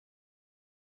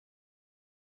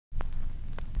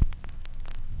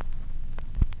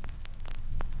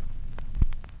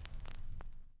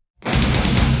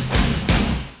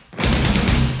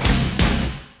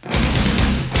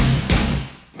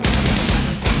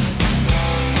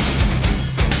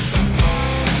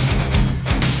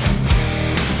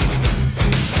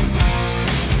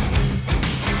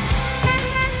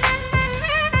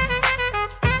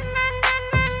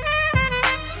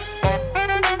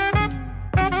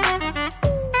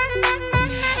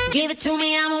Give it to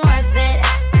me, I'm worth it.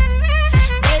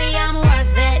 Baby, I'm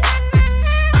worth it.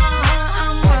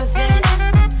 I'm worth it.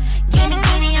 Give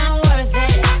me, I'm worth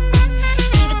it.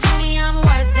 Give it to me, I'm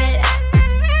worth it.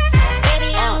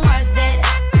 Baby, I'm worth it.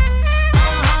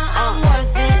 I'm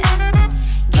worth it.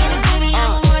 Give me,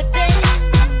 I'm worth it.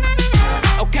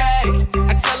 Okay,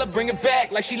 I tell her bring it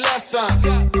back like she loves some.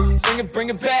 Bring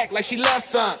it back like she loves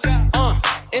some.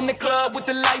 In the club with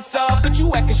the lights off, but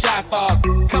you acting shy for.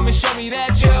 Come and show me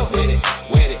that you're with it,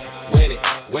 with it, with it,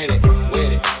 with it,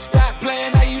 with it. Stop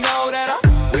playing, now you know that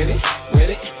I'm with it, with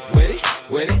it, with it,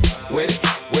 with it, with it,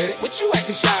 with it. What you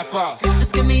acting shy for?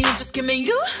 Just give me you, just give me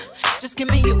you, just give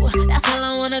me you. That's all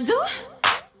I wanna do.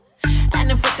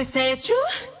 And if what they say is true,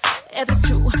 if it's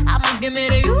true, I'ma give it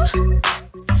to you.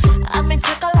 I may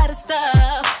take a lot of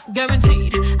stuff,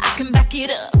 guaranteed I can back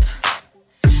it up.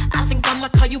 I think I'ma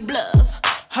call you bluff.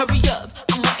 Hurry up,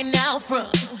 I'm waiting out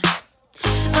front.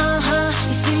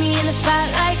 You see me in the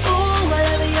spotlight, ooh, I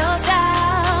love your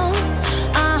style.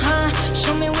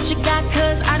 Show me what you got,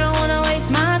 cause I don't wanna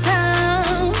waste my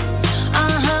time.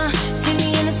 See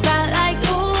me in the spotlight,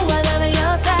 ooh, I love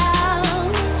your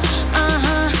style.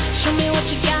 Show me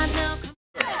what you got now.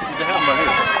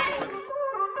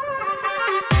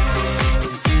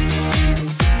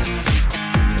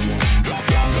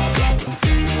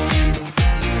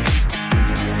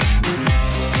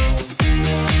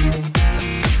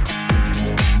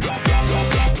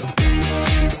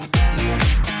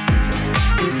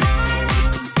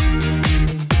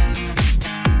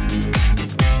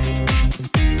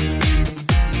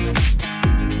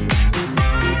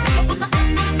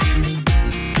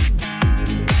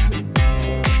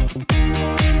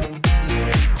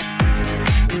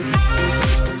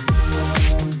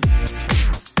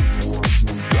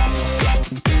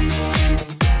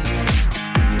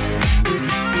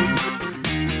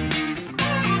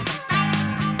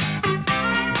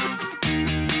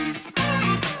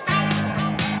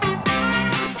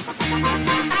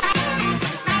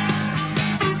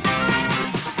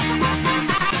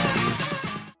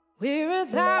 We're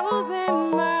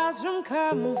 1,000 miles from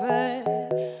comfort.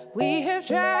 We have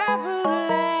traveled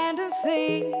land and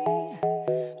sea.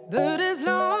 But as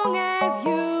long as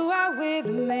you are with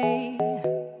me,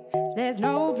 there's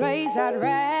no place I'd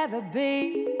rather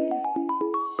be.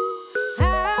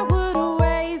 I would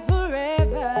away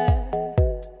forever,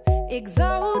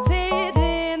 exalted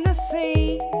in the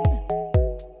sea.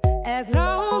 As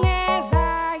long as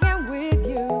I am with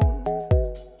you,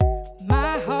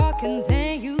 my heart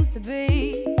continues to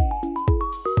be.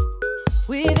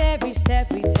 With every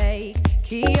step we take,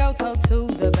 Kyoto to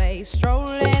the bay,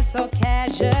 strolling so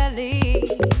casually.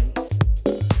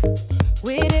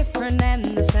 We're different and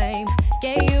the same,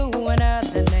 gave you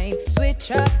another name,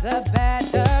 switch up the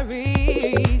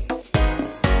batteries.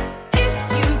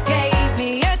 If you gave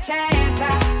me a chance, I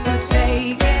would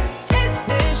take it. It's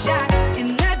a shot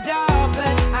in the dark,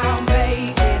 but I'll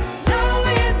make it.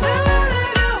 Knowing the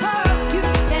little heart, you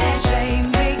can't shame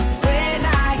me. When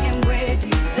I am with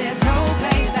you, there's no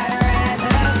place I'd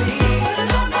rather be.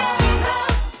 No, no, no,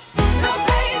 no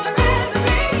place I'd rather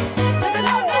be. No, no,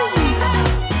 no, no,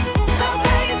 no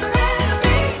place I'd rather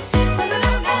be. No, no,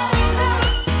 no, no,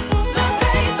 no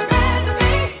place I'd rather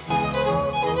be.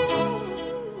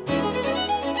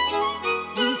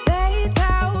 We set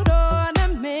out on a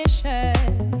mission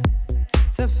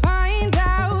to find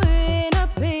our inner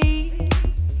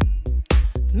peace,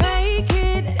 make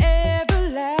it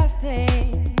everlasting,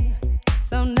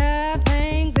 so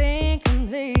nothing's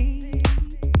incomplete.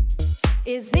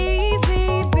 It's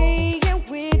easy being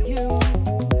with you,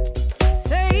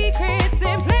 sacred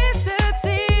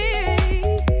simplicity.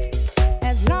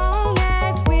 As long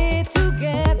as we're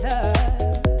together,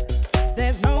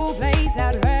 there's no place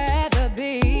I'd rather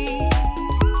be.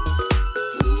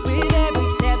 With every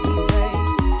step we take,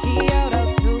 Kyoto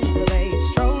to the bay,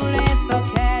 strolling so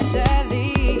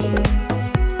casually.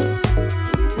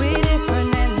 We're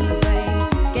different and the same,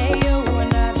 gave you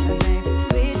another name,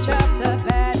 switch up the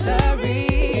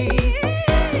batteries.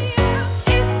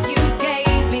 If you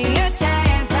gave me a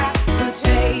chance, I would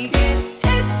take it.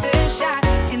 It's a shot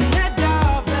in the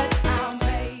dark, but I'll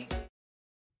make it.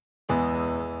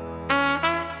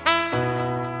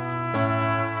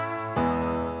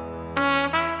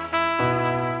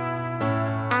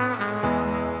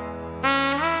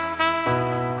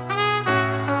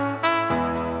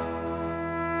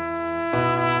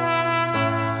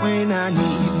 When I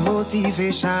need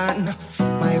motivation,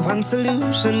 my one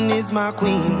solution is my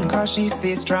queen, cause she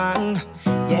stays strong.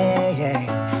 Yeah,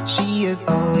 yeah. She She is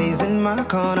always in my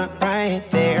corner, right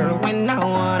there when I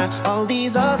wanna. All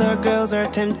these other girls are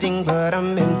tempting, but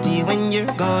I'm empty when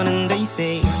you're gone. And they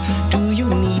say, do you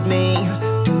need me?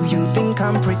 Do you think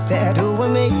I'm pretty? Do I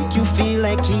make you feel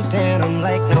like cheating? I'm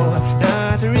like, no,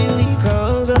 not really,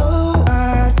 cause oh,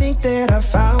 I think that I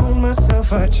found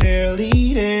myself a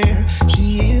cheerleader.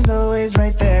 She is always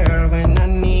right there when I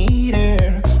need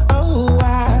her. Oh,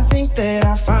 I think that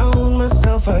I found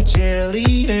myself a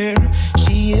cheerleader.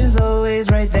 She is always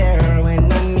right there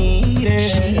when I need her.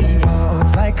 She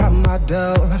walks like a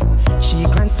model. She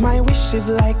grants my wishes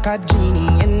like a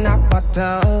genie in a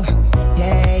bottle.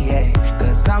 Yeah, yeah,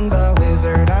 cause I'm the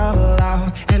wizard of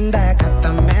love, and I got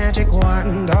the magic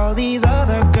wand. All these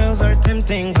other girls are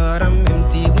tempting, but I'm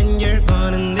empty when you're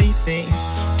gone. And they say,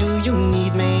 do you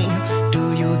need me?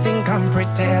 Do you think I'm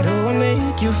pretty? Do I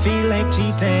make you feel like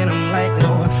cheating? I'm like,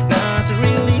 no, not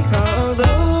really, cause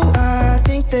oh, I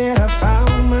think that I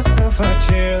found myself a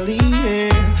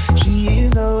cheerleader. She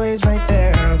is always right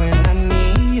there when I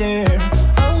need her.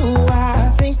 Oh,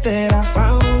 I think that I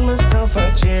found myself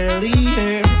a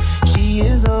cheerleader. She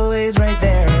is always right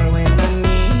there when I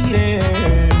need her.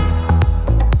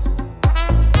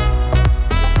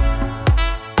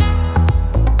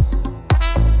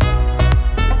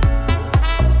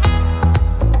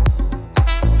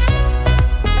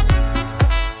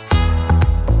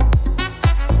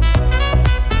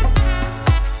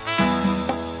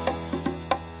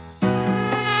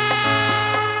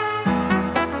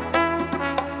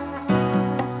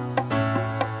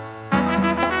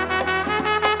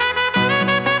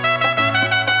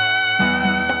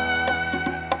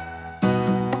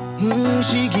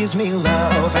 She gives me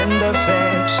love and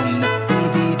affection.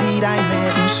 Baby, did I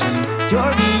mention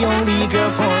you're the only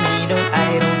girl for me? No,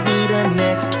 I don't need a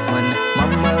next one.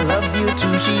 Mama loves you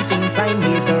too. She thinks I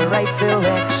made the right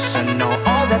selection. Now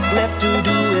all that's left to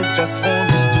do is just for me